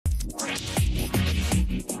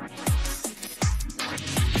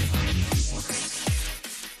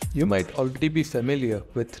You might already be familiar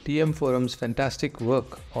with TMForum's fantastic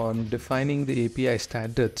work on defining the API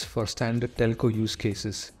standards for standard telco use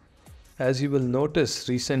cases. As you will notice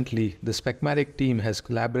recently, the Specmatic team has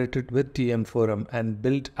collaborated with TMForum and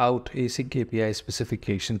built out AsyncAPI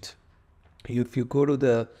specifications. If you go to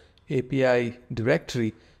the API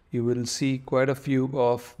directory, you will see quite a few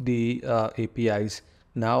of the APIs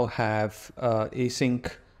now have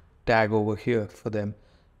async tag over here for them.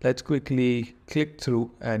 Let's quickly click through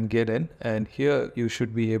and get in, and here you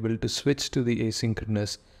should be able to switch to the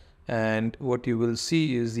asynchronous, and what you will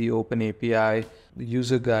see is the open API, the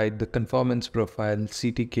user guide, the conformance profile,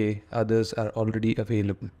 CTK, others are already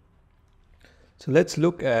available. So let's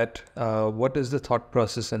look at what is the thought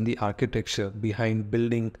process and the architecture behind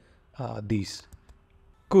building these.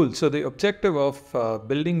 Cool. So the objective of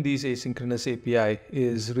building these asynchronous API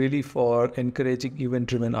is really for encouraging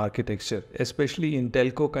event-driven architecture, especially in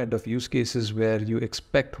telco kind of use cases where you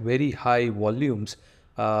expect very high volumes.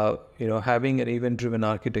 Having an event-driven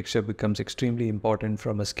architecture becomes extremely important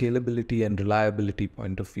from a scalability and reliability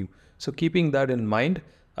point of view. So keeping that in mind,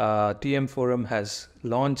 TMForum has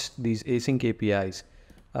launched these async APIs.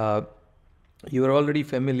 You are already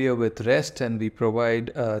familiar with REST, and we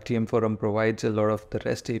provide, TMForum provides a lot of the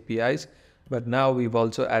REST APIs, but now we've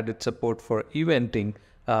also added support for eventing,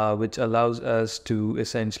 which allows us to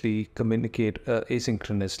essentially communicate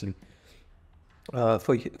asynchronously.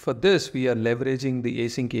 For this, we are leveraging the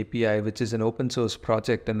Async API, which is an open source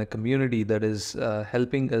project and a community that is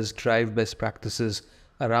helping us drive best practices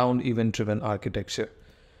around event-driven architecture.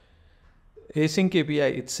 Async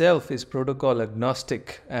API itself is protocol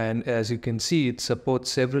agnostic, and as you can see, it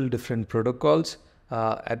supports several different protocols.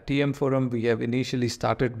 At TMForum, we have initially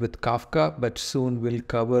started with Kafka, but soon we'll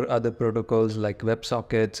cover other protocols like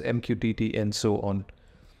WebSockets, MQTT, and so on.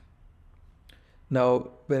 Now,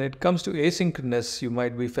 when it comes to asynchronous, you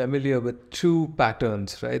might be familiar with two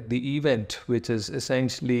patterns, right? The event, which is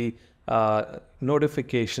essentially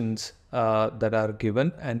notifications that are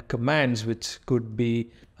given, and commands, which could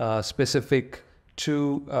be specific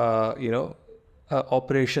to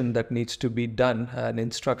operation that needs to be done, an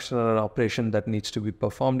instruction or an operation that needs to be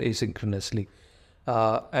performed asynchronously.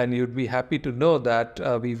 And you'd be happy to know that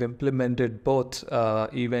we've implemented both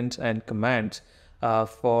events and commands.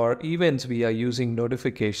 For events, we are using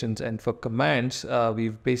notifications, and for commands,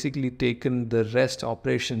 we've basically taken the REST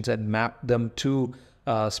operations and mapped them to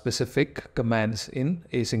specific commands in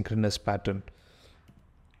asynchronous pattern.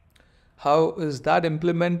 How is that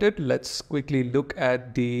implemented? Let's quickly look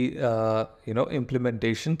at the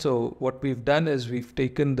implementation. So what we've done is we've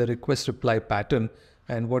taken the request reply pattern,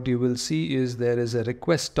 and what you will see is there is a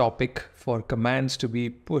request topic for commands to be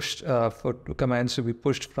pushed from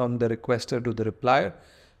the requester to the replier,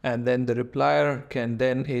 and then the replier can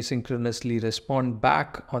then asynchronously respond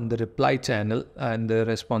back on the reply channel, and the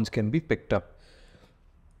response can be picked up.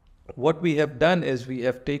 What we have done is we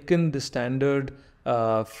have taken the standard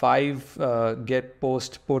 5 get,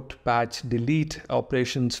 post, put, patch, delete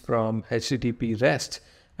operations from HTTP REST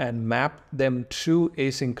and mapped them to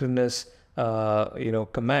asynchronous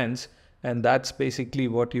commands, and that's basically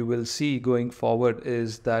what you will see going forward,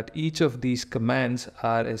 is that each of these commands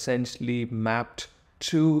are essentially mapped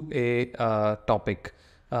to a topic.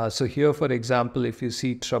 So here, for example, if you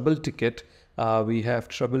see trouble ticket, we have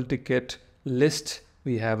trouble ticket list,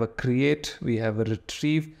 we have a create, we have a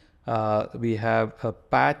retrieve, we have a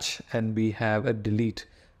patch, and we have a delete.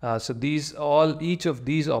 So each of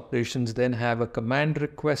these operations then have a command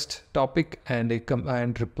request topic and a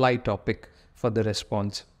command reply topic for the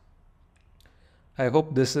response. I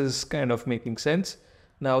hope this is kind of making sense.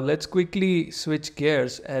 Now let's quickly switch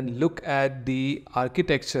gears and look at the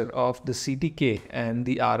architecture of the CTK and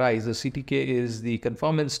the RI. The CTK is the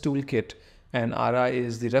Conformance Toolkit, and RI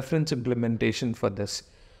is the reference implementation for this.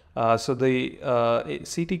 So the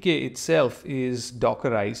CTK itself is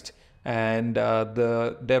dockerized, and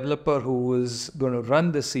the developer who is going to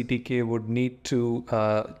run the CTK would need to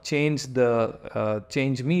change the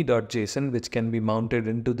change.me.json, which can be mounted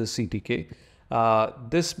into the CTK.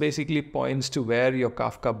 This basically points to where your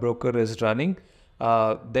Kafka broker is running.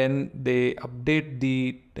 Then they update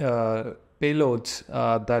the payloads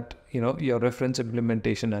that your reference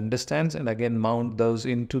implementation understands, and again mount those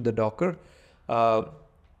into the Docker.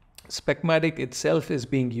 Specmatic itself is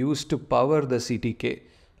being used to power the CTK.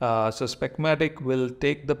 So Specmatic will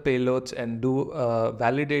take the payloads and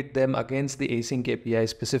validate them against the Async API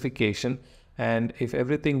specification. And if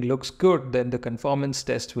everything looks good, then the conformance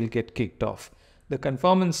test will get kicked off. The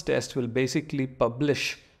conformance test will basically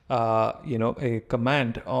publish a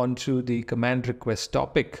command onto the command request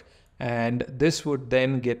topic, and this would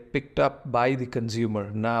then get picked up by the consumer.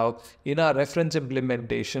 Now, in our reference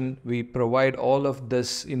implementation, we provide all of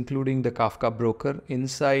this, including the Kafka broker,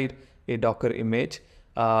 inside a Docker image.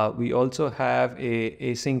 We also have a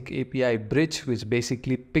AsyncAPI bridge, which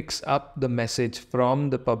basically picks up the message from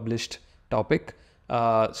the published topic.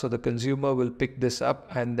 So the consumer will pick this up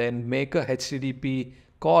and then make a HTTP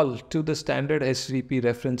call to the standard HTTP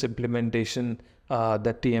reference implementation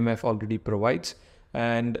that TMF already provides.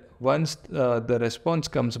 And once the response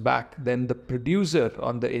comes back, then the producer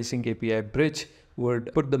on the AsyncAPI bridge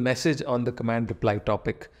would put the message on the command reply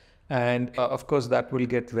topic. And of course, that will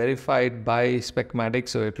get verified by Specmatic.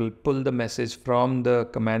 So it will pull the message from the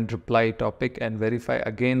command reply topic and verify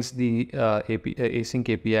against the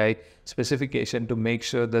AsyncAPI specification to make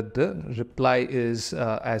sure that the reply is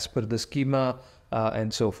as per the schema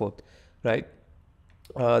and so forth, right?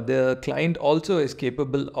 The client also is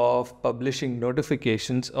capable of publishing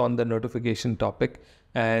notifications on the notification topic.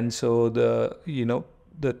 And so the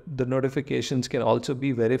notifications can also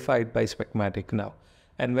be verified by Specmatic now.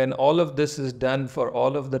 And when all of this is done for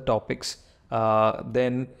all of the topics,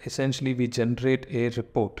 then essentially we generate a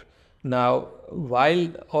report. Now, while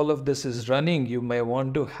all of this is running, you may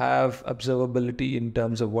want to have observability in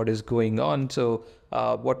terms of what is going on. So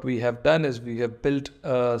what we have done is we have built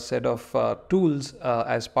a set of tools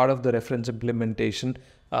as part of the reference implementation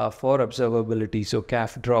for observability. So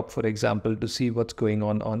Kafdrop, for example, to see what's going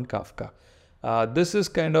on Kafka. This is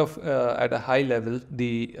kind of at a high level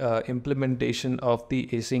the implementation of the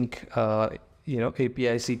async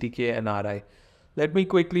API, CTK and RI. Let me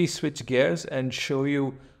quickly switch gears and show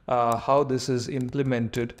you how this is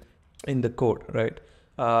implemented in the code, right?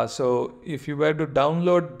 So if you were to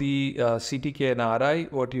download the CTK and RI,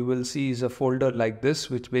 what you will see is a folder like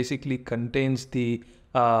this, which basically contains the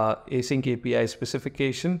async API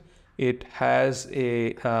specification. It has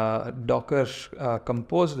a Docker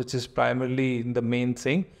compose, which is primarily the main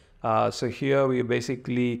thing. So here we are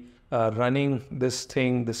basically running this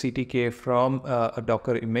thing, the CTK, from a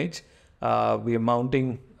Docker image. We are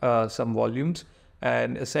mounting some volumes,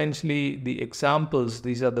 and essentially the examples,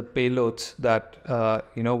 these are the payloads that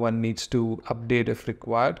one needs to update if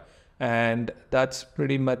required. And that's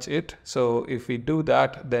pretty much it. So if we do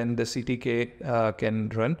that, then the CTK can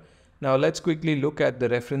run. Now let's quickly look at the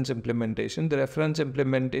reference implementation. The reference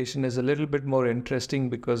implementation is a little bit more interesting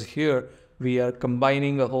because here we are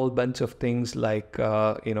combining a whole bunch of things like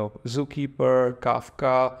Zookeeper,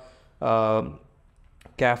 Kafka,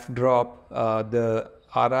 Kafdrop, the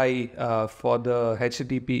RI for the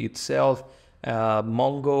HTTP itself,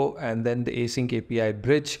 Mongo, and then the Async API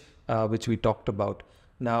bridge, which we talked about.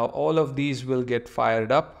 Now all of these will get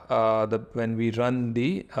fired up when we run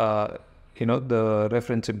the the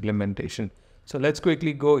reference implementation. So let's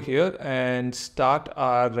quickly go here and start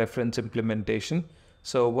our reference implementation.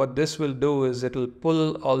 So what this will do is it will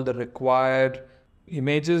pull all the required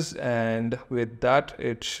images, and with that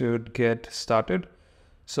it should get started.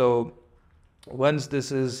 So once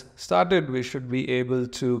this is started, we should be able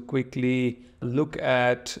to quickly look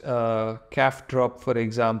at Kafdrop, for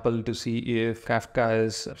example, to see if Kafka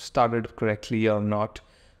is started correctly or not.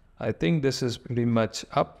 I think this is pretty much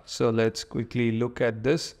up. So let's quickly look at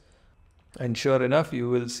this. And sure enough, you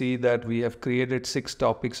will see that we have created 6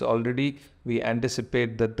 topics already. We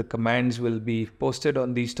anticipate that the commands will be posted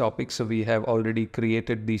on these topics. So we have already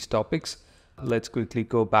created these topics. Let's quickly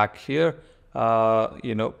go back here.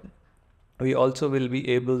 We also will be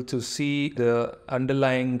able to see the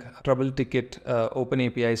underlying trouble ticket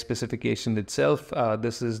OpenAPI specification itself.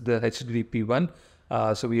 This is the HTTP one.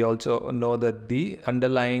 So we also know that the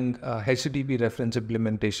underlying HTTP reference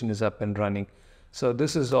implementation is up and running. So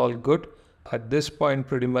this is all good. At this point,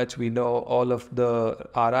 pretty much we know all of the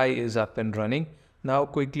RI is up and running. Now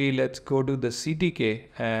quickly, let's go to the CTK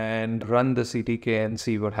and run the CTK and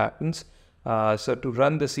see what happens. So to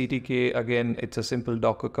run the CTK, again, it's a simple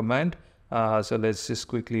Docker command. So let's just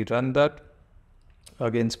quickly run that.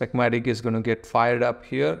 Again, Specmatic is going to get fired up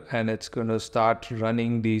here, and it's going to start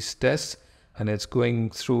running these tests. And it's going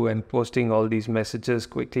through and posting all these messages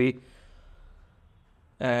quickly.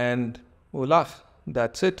 And voila,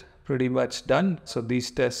 that's it. Pretty much done. So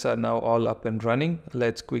these tests are now all up and running.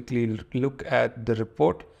 Let's quickly look at the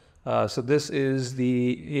report. So this is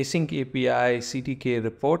the Async API CTK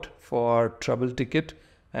report for trouble ticket.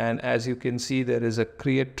 And as you can see, there is a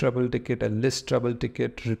create trouble ticket, a list trouble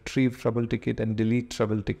ticket, retrieve trouble ticket, and delete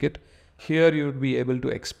trouble ticket. Here you would be able to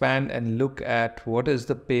expand and look at what is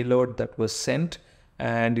the payload that was sent,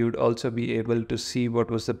 and you would also be able to see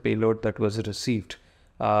what was the payload that was received.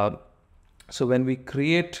 So when we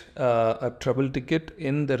create a trouble ticket,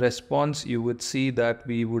 in the response, you would see that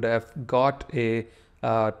we would have got a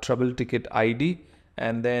trouble ticket ID.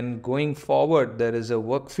 And then going forward, there is a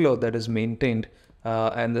workflow that is maintained.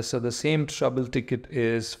 So the same trouble ticket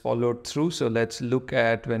is followed through. So let's look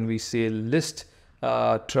at when we say list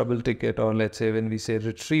trouble ticket, or let's say when we say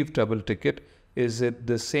retrieve trouble ticket, is it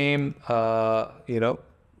the same,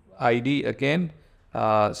 ID again?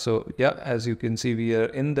 So yeah, as you can see, we are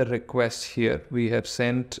in the request here. We have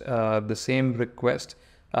sent the same request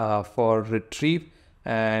for retrieve,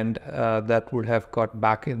 and that would have got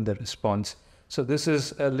back in the response. So this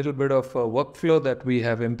is a little bit of a workflow that we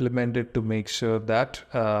have implemented to make sure that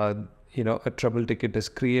a trouble ticket is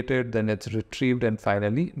created, then it's retrieved, and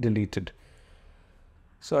finally deleted.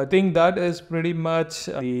 So I think that is pretty much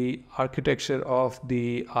the architecture of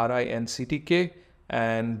the RI and CTK.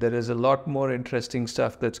 And there is a lot more interesting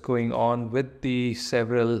stuff that's going on with the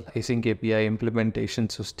several AsyncAPI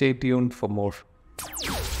implementations. So stay tuned for more.